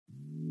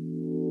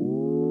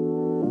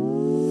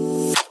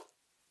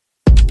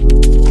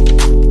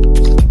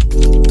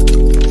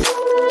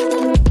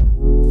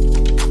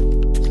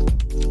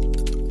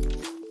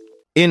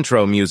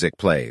Intro music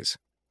plays.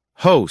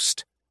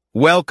 Host.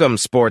 Welcome,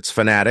 sports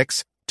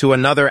fanatics, to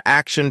another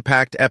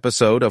action-packed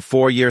episode of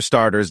 4-Year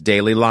Starters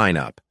Daily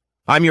Lineup.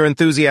 I'm your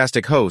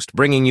enthusiastic host,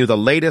 bringing you the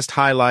latest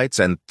highlights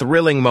and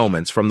thrilling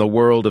moments from the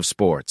world of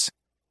sports.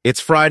 It's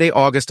Friday,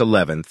 August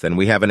 11th, and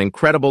we have an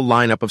incredible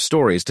lineup of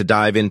stories to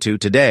dive into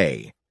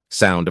today.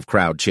 Sound of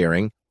crowd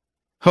cheering.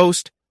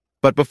 Host.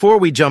 But before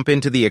we jump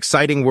into the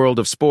exciting world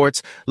of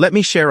sports, let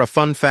me share a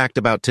fun fact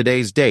about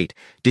today's date.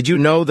 Did you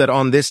know that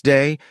on this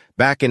day,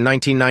 back in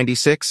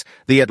 1996,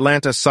 the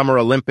Atlanta Summer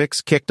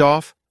Olympics kicked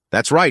off?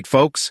 That's right,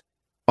 folks.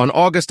 On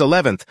August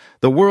 11th,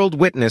 the world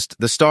witnessed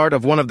the start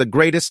of one of the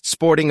greatest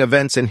sporting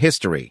events in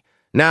history.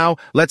 Now,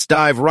 let's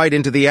dive right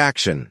into the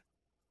action.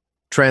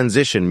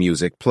 Transition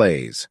music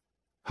plays.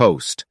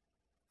 Host.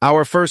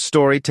 Our first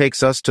story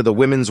takes us to the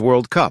Women's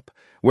World Cup,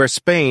 where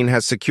Spain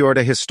has secured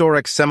a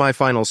historic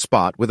semifinal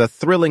spot with a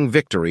thrilling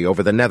victory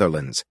over the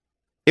Netherlands.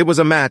 It was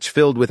a match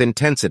filled with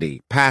intensity,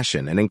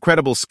 passion, and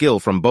incredible skill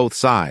from both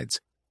sides.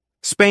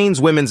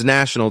 Spain's women's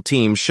national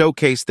team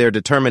showcased their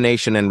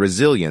determination and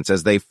resilience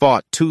as they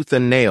fought tooth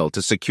and nail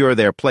to secure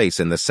their place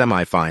in the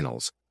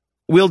semifinals.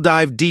 We'll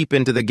dive deep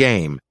into the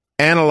game,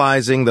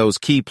 analyzing those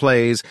key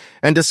plays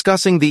and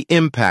discussing the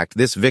impact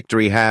this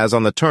victory has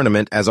on the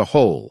tournament as a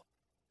whole.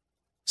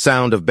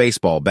 Sound of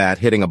baseball bat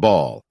hitting a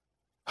ball.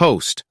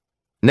 Host.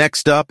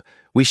 Next up,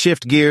 we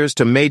shift gears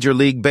to Major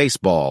League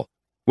Baseball,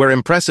 where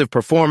impressive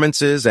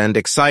performances and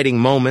exciting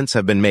moments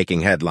have been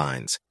making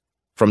headlines.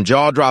 From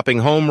jaw-dropping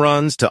home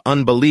runs to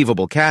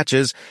unbelievable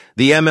catches,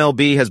 the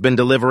MLB has been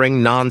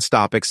delivering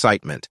non-stop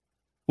excitement.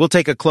 We'll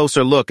take a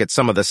closer look at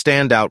some of the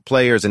standout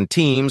players and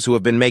teams who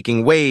have been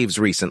making waves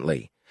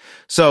recently.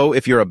 So,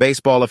 if you're a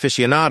baseball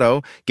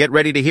aficionado, get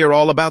ready to hear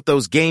all about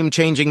those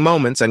game-changing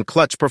moments and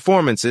clutch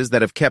performances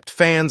that have kept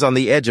fans on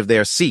the edge of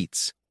their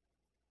seats.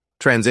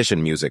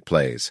 Transition music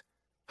plays.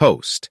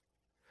 Host.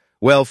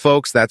 Well,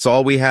 folks, that's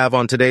all we have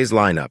on today's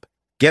lineup.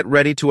 Get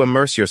ready to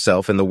immerse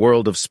yourself in the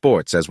world of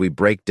sports as we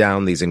break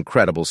down these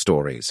incredible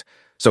stories.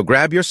 So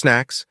grab your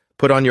snacks,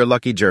 put on your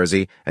lucky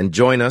jersey, and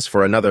join us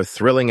for another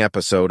thrilling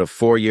episode of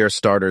 4-Year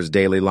Starters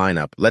Daily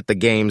Lineup. Let the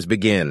games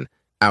begin.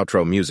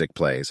 Outro music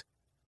plays.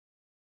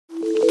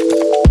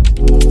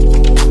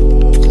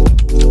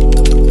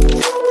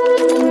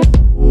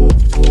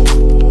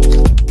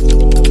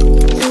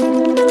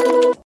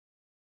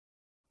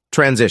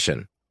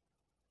 Transition.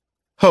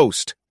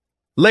 Host.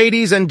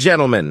 Ladies and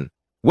gentlemen,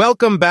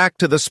 welcome back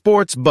to the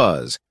Sports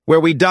Buzz, where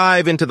we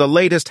dive into the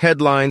latest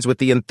headlines with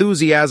the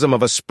enthusiasm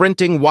of a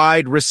sprinting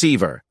wide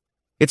receiver.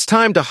 It's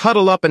time to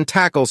huddle up and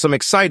tackle some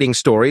exciting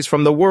stories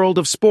from the world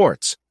of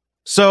sports.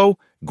 So,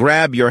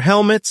 grab your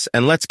helmets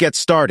and let's get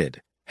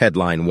started.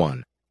 Headline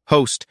 1.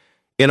 Host.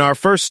 In our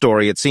first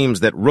story, it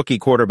seems that rookie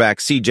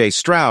quarterback C.J.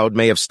 Stroud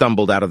may have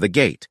stumbled out of the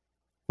gate.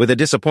 With a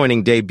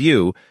disappointing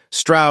debut,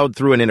 Stroud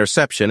threw an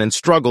interception and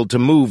struggled to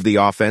move the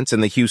offense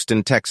in the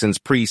Houston Texans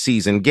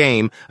preseason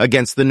game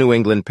against the New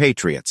England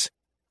Patriots.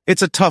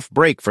 It's a tough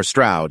break for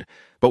Stroud,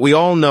 but we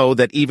all know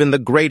that even the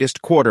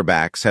greatest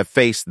quarterbacks have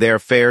faced their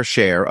fair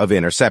share of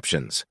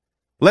interceptions.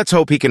 Let's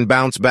hope he can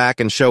bounce back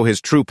and show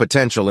his true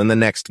potential in the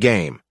next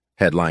game.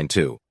 Headline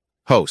 2.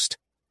 Host.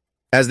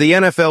 As the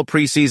NFL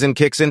preseason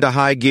kicks into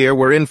high gear,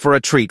 we're in for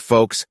a treat,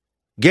 folks.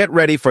 Get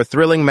ready for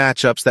thrilling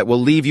matchups that will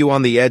leave you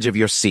on the edge of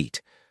your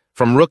seat.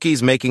 From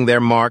rookies making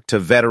their mark to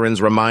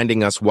veterans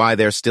reminding us why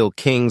they're still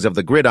kings of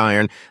the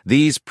gridiron,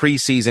 these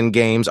preseason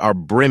games are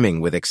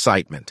brimming with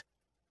excitement.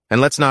 And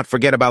let's not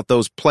forget about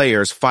those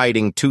players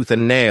fighting tooth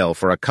and nail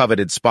for a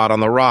coveted spot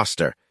on the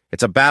roster.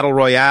 It's a battle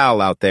royale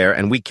out there,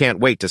 and we can't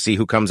wait to see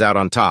who comes out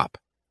on top.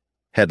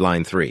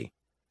 Headline 3.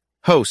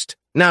 Host.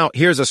 Now,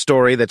 here's a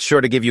story that's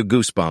sure to give you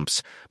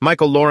goosebumps.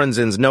 Michael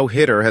Lorenzen's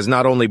no-hitter has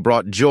not only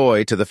brought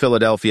joy to the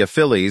Philadelphia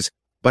Phillies,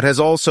 but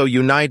has also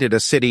united a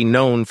city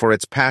known for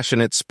its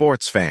passionate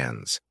sports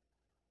fans.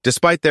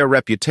 Despite their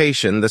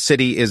reputation, the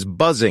city is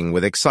buzzing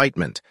with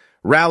excitement,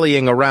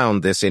 rallying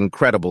around this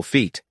incredible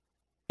feat.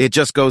 It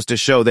just goes to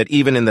show that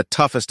even in the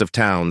toughest of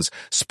towns,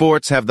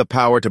 sports have the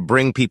power to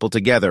bring people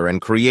together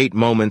and create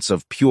moments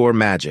of pure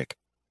magic.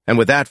 And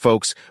with that,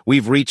 folks,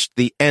 we've reached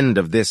the end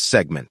of this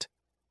segment.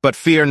 But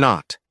fear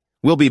not.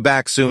 We'll be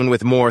back soon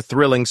with more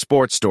thrilling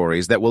sports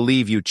stories that will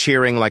leave you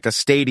cheering like a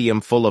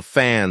stadium full of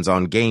fans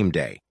on game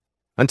day.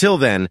 Until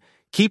then,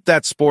 keep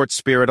that sports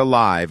spirit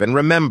alive, and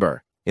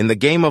remember, in the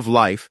game of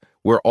life,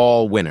 we're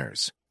all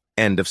winners.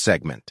 End of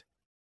segment.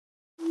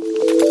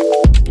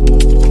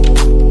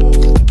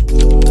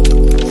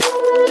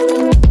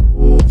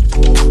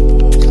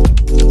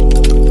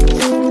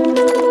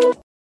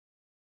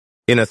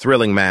 In a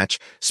thrilling match,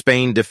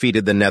 Spain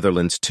defeated the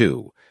Netherlands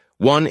 2-1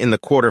 in the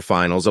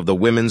quarterfinals of the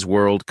Women's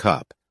World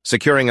Cup,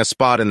 securing a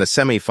spot in the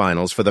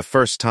semifinals for the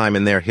first time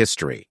in their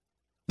history.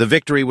 The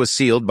victory was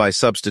sealed by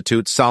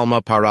substitute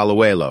Salma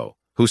Paralluelo,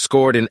 who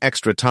scored in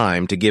extra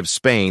time to give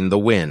Spain the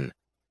win.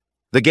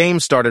 The game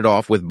started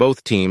off with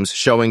both teams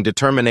showing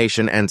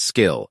determination and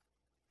skill.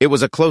 It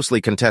was a closely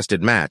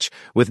contested match,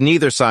 with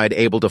neither side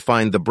able to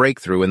find the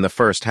breakthrough in the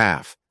first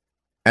half.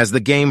 As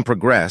the game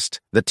progressed,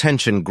 the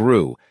tension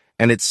grew,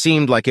 and it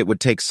seemed like it would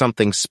take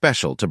something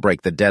special to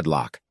break the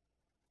deadlock.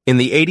 In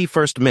the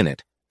 81st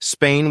minute,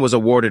 Spain was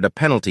awarded a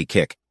penalty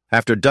kick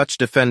after Dutch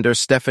defender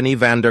Stephanie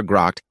van der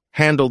Gracht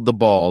handled the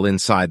ball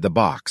inside the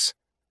box.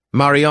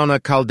 Mariana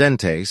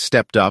Caldente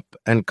stepped up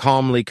and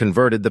calmly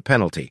converted the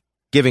penalty,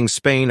 giving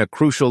Spain a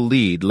crucial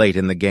lead late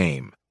in the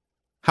game.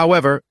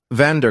 However,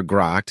 van der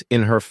Gracht,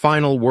 in her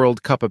final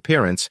World Cup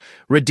appearance,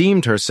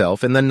 redeemed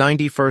herself in the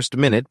 91st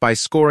minute by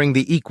scoring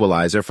the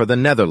equalizer for the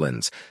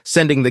Netherlands,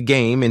 sending the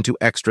game into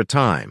extra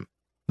time.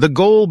 The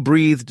goal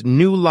breathed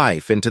new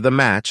life into the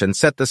match and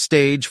set the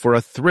stage for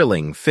a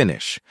thrilling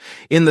finish.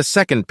 In the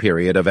second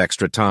period of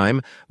extra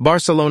time,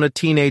 Barcelona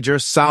teenager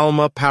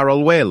Salma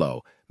Paralluelo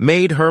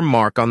made her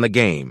mark on the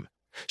game.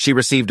 She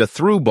received a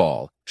through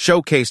ball,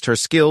 showcased her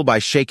skill by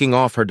shaking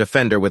off her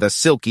defender with a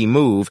silky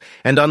move,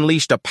 and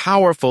unleashed a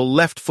powerful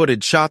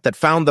left-footed shot that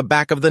found the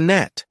back of the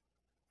net.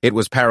 It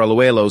was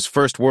Paralluelo's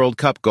first World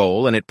Cup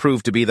goal, and it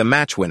proved to be the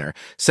match winner,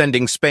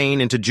 sending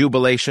Spain into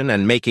jubilation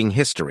and making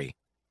history.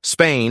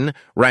 Spain,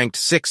 ranked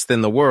 6th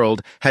in the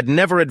world, had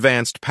never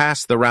advanced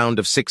past the round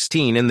of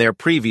 16 in their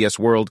previous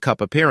World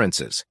Cup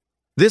appearances.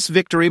 This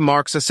victory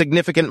marks a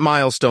significant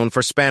milestone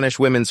for Spanish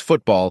women's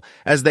football,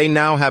 as they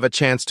now have a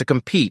chance to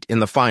compete in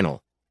the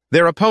final.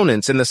 Their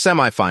opponents in the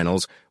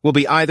semifinals will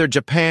be either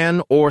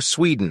Japan or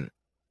Sweden.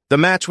 The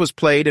match was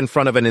played in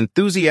front of an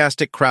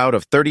enthusiastic crowd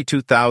of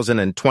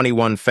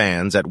 32,021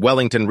 fans at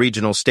Wellington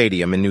Regional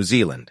Stadium in New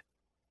Zealand.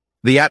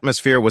 The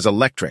atmosphere was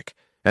electric,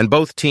 and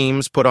both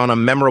teams put on a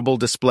memorable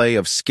display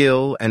of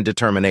skill and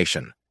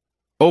determination.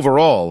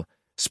 Overall,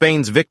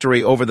 Spain's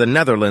victory over the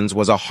Netherlands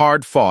was a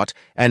hard-fought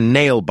and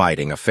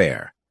nail-biting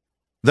affair.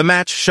 The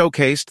match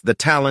showcased the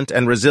talent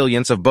and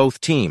resilience of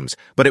both teams,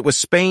 but it was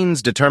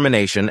Spain's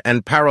determination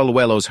and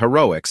Paralluelo's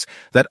heroics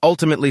that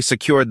ultimately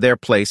secured their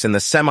place in the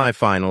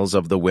semifinals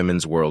of the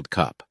Women's World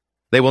Cup.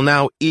 They will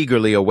now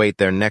eagerly await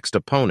their next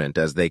opponent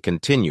as they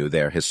continue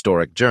their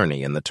historic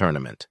journey in the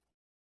tournament.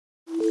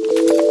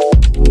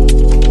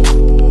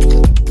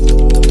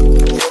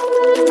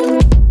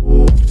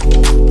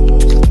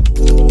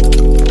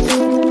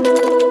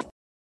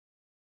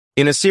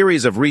 In a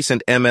series of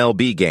recent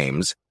MLB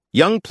games,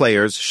 young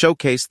players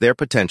showcased their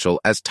potential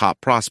as top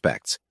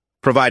prospects,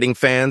 providing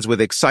fans with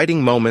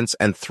exciting moments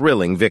and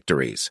thrilling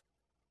victories.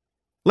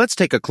 Let's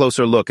take a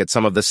closer look at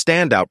some of the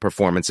standout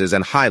performances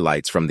and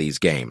highlights from these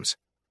games.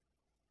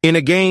 In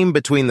a game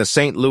between the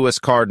St. Louis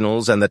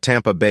Cardinals and the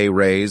Tampa Bay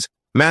Rays,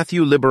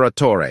 Matthew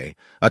Liberatore,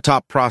 a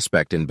top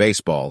prospect in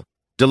baseball,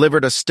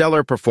 delivered a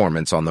stellar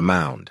performance on the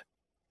mound.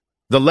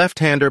 The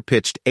left-hander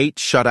pitched 8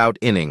 shutout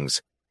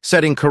innings,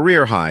 setting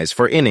career highs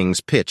for innings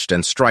pitched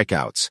and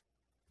strikeouts.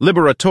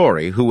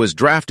 Liberatore, who was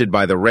drafted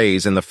by the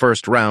Rays in the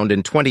first round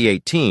in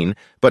 2018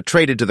 but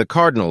traded to the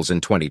Cardinals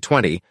in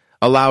 2020,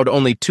 allowed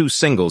only 2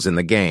 singles in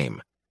the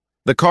game.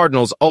 The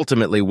Cardinals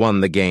ultimately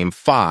won the game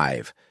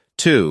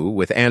 5-2,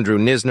 with Andrew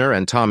Knizner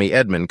and Tommy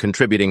Edman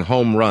contributing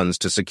home runs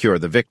to secure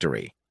the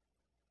victory.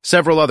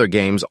 Several other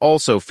games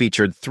also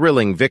featured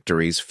thrilling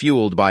victories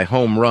fueled by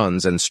home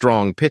runs and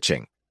strong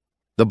pitching.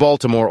 The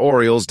Baltimore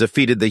Orioles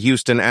defeated the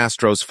Houston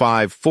Astros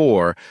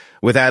 5-4,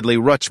 with Adley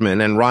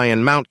Rutschman and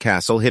Ryan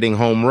Mountcastle hitting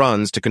home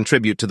runs to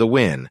contribute to the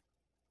win.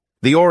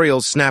 The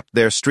Orioles snapped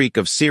their streak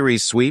of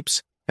series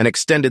sweeps and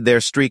extended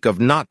their streak of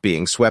not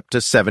being swept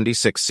to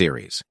 76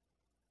 series.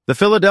 The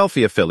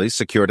Philadelphia Phillies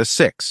secured a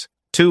 6-2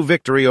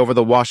 victory over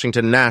the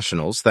Washington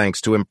Nationals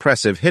thanks to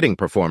impressive hitting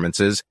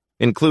performances,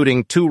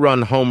 including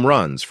 2-run home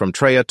runs from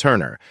Trea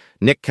Turner,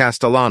 Nick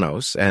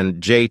Castellanos,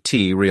 and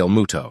J.T.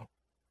 Realmuto.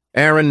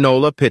 Aaron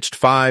Nola pitched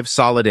 5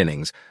 solid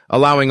innings,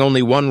 allowing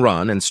only 1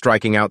 run and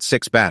striking out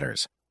 6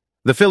 batters.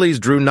 The Phillies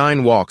drew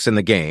 9 walks in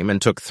the game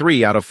and took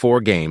 3 out of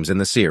 4 games in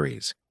the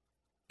series.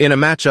 In a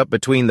matchup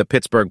between the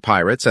Pittsburgh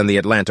Pirates and the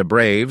Atlanta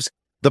Braves,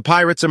 the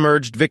Pirates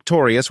emerged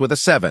victorious with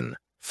a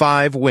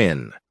 7-5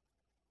 win.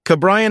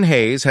 Ke'Bryan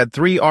Hayes had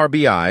 3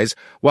 RBIs,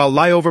 while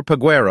Liover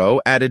Peguero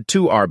added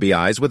 2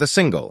 RBIs with a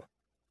single.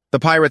 The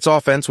Pirates'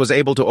 offense was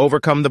able to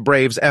overcome the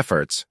Braves'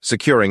 efforts,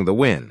 securing the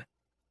win.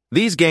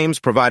 These games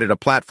provided a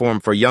platform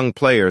for young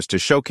players to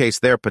showcase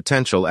their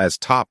potential as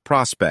top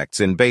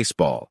prospects in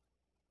baseball.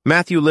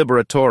 Matthew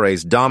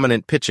Liberatore's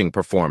dominant pitching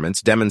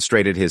performance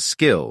demonstrated his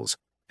skills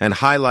and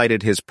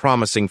highlighted his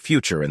promising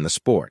future in the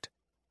sport.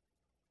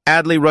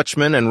 Adley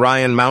Rutschman and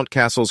Ryan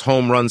Mountcastle's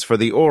home runs for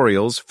the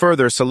Orioles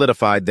further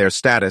solidified their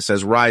status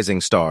as rising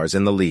stars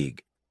in the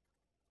league.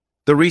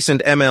 The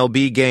recent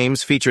MLB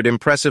games featured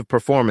impressive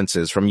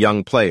performances from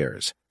young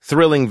players,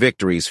 thrilling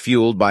victories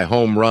fueled by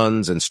home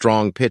runs and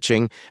strong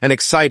pitching, and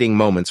exciting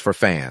moments for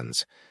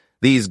fans.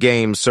 These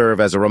games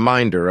serve as a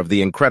reminder of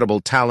the incredible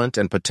talent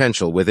and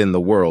potential within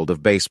the world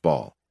of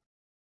baseball.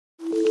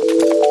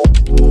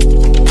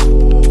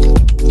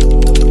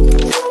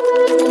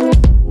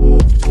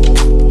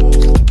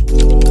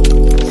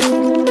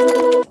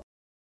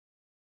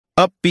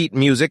 Upbeat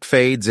music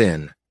fades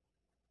in.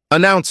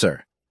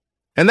 Announcer.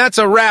 And that's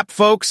a wrap,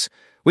 folks.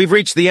 We've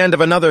reached the end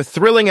of another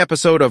thrilling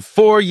episode of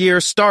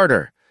 4-Year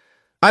Starter.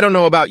 I don't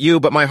know about you,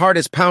 but my heart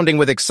is pounding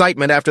with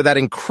excitement after that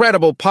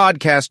incredible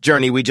podcast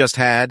journey we just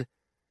had.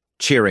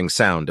 cheering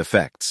sound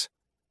effects.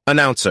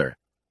 Announcer.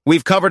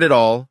 We've covered it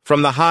all,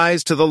 from the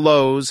highs to the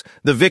lows,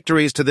 the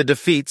victories to the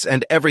defeats,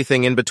 and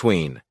everything in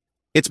between.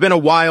 It's been a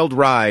wild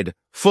ride,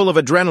 full of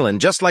adrenaline,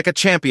 just like a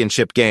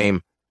championship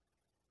game.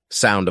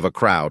 Sound of a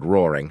crowd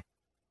roaring.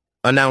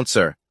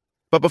 Announcer.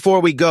 But before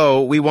we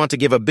go, we want to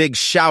give a big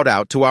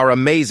shout-out to our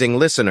amazing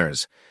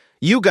listeners.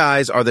 You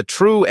guys are the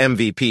true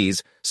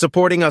MVPs,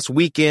 supporting us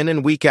week in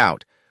and week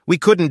out. We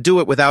couldn't do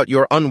it without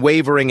your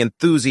unwavering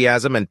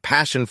enthusiasm and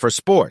passion for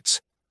sports.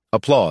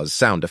 Applause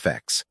sound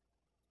effects.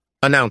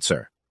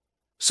 Announcer.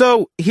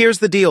 So, here's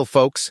the deal,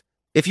 folks.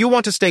 If you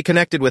want to stay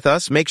connected with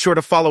us, make sure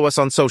to follow us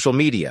on social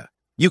media.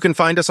 You can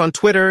find us on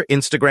Twitter,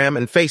 Instagram,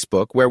 and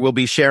Facebook, where we'll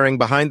be sharing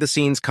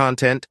behind-the-scenes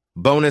content,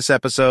 bonus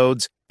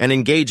episodes, and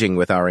engaging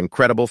with our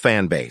incredible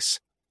fan base.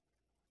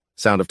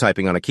 Sound of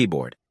typing on a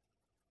keyboard.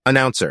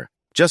 Announcer.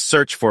 Just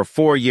search for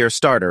 4-Year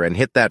Starter and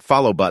hit that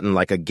follow button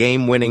like a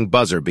game-winning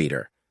buzzer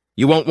beater.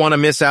 You won't want to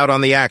miss out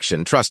on the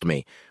action, trust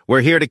me.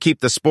 We're here to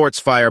keep the sports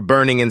fire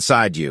burning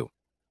inside you.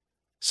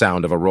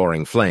 Sound of a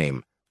roaring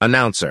flame.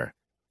 Announcer.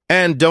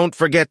 And don't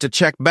forget to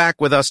check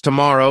back with us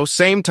tomorrow,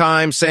 same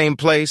time, same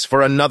place,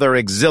 for another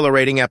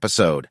exhilarating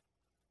episode.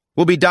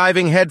 We'll be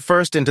diving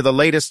headfirst into the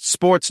latest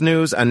sports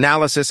news,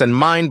 analysis, and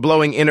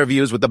mind-blowing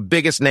interviews with the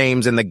biggest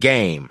names in the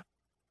game.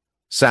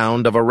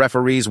 Sound of a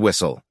referee's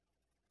whistle.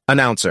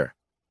 Announcer.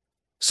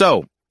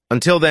 So,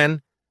 until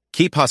then,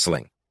 keep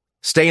hustling,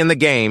 stay in the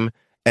game,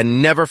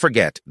 and never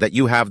forget that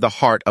you have the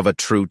heart of a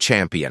true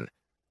champion.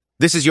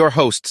 This is your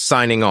host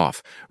signing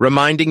off,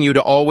 reminding you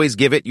to always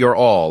give it your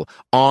all,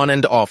 on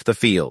and off the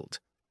field.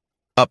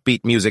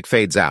 Upbeat music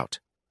fades out.